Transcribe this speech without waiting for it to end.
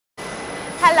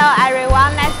Hello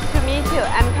everyone, nice to meet you.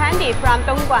 I'm Candy from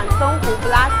Dongguan SONGHU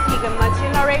Plastic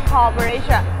Machinery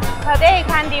Corporation. Today,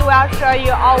 Candy will show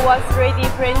you our 3D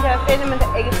printer filament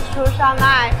extrusion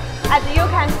line. As you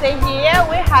can see here,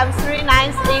 we have 3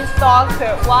 lines in stock.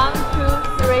 1,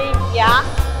 2, 3, yeah.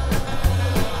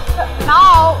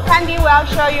 Now, Candy will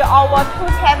show you our 2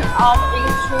 types of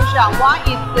extrusion. One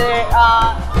is the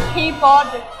keyboard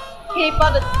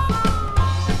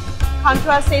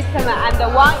control system,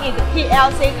 and one is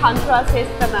PLC control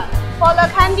system. For the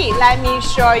Candy, let me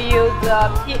show you the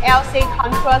PLC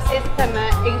control system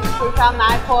extrusion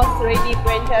line for 3D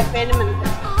printer filament.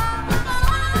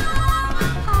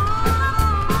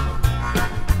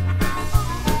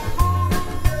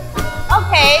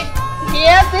 Okay,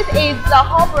 here this is the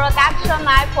whole production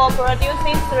line for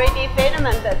producing 3D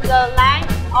filament. The line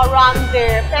around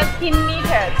 15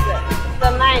 meters. The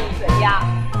length,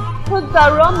 yeah. Put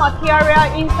the raw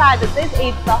material inside. This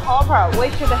is the hopper. We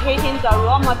should heat in the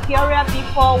raw material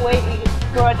before we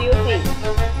produce it.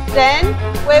 Then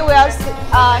we will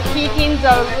heat in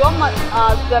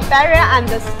the barrel and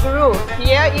the screw.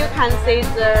 Here you can see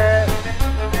the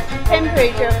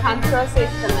temperature control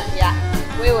system. Yeah,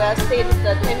 we will set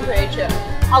the temperature.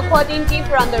 According to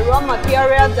different raw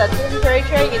material, the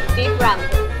temperature is different.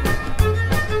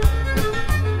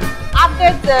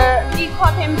 After the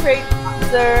equal temperature,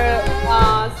 the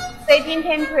setting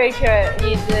temperature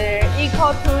is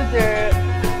equal to the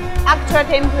actual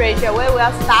temperature. We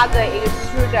will start the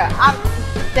extruder.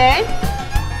 Then,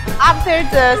 after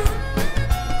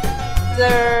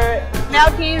the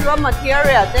melting raw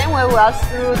material, then we will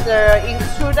through the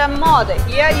extruder mode.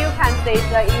 Here you can see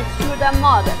the extruder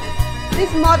mode.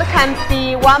 This mode can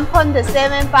be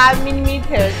 1.75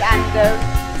 millimeters and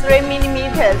 3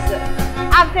 millimeters.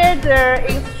 After the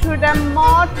extruder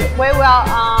mode, we will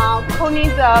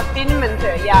cooling the filament.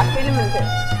 Yeah, filament.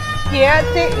 Here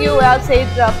you will see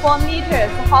the 4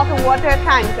 meters hot water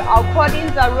tank. According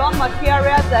to the raw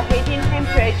material, the heating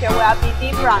temperature will be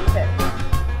different.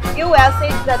 You will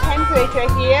see the temperature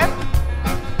here,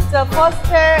 the first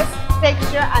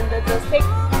section and the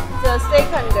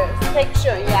second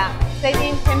section. Yeah,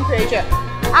 setting temperature.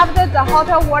 After the hot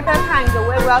water tank,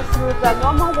 we will through the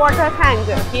normal water tank.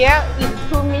 Here is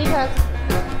 2 meters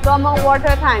normal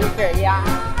water tank. Yeah.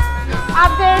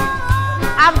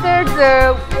 After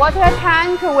the water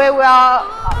tank, we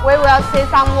will see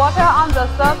some water on the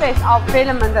surface of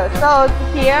filament. So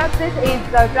here, this is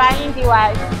the drying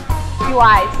device.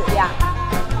 Yeah.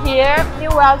 Here you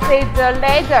will see the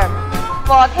laser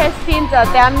for testing the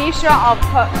diameter of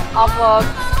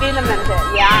filament.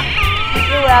 Yeah.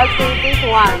 You will see this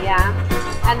one, yeah.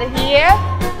 And here,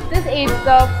 this is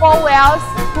the 4 wells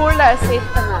cooler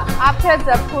system. After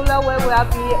the cooler, we will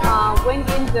be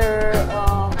winding the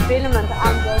filament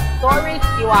on the storage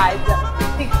device,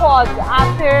 because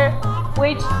after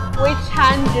we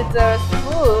change the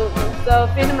screw, the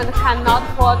filament cannot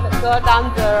go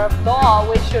down the floor.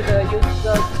 We should use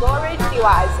the storage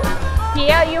device.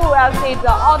 Here you will see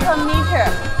the autometer.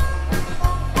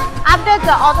 After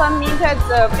the autometer,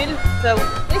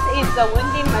 this is the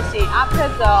winding machine. After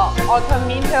the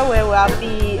autometer, we will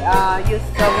be use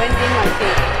the winding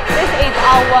machine. This is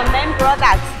our main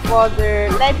product for the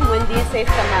late winding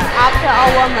system. After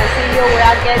our machine, you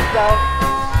will get the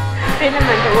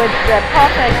filament with the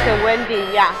perfect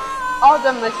winding. Yeah, all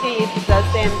the machine is the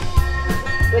same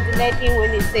with late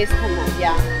winding system.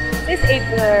 Yeah,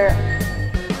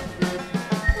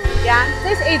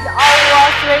 this is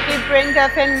our 3D printer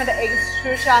filament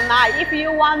extrusion line. If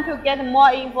you want to get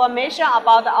more information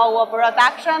about our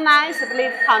production lines,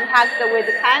 please contact with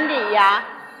Candy. Yeah.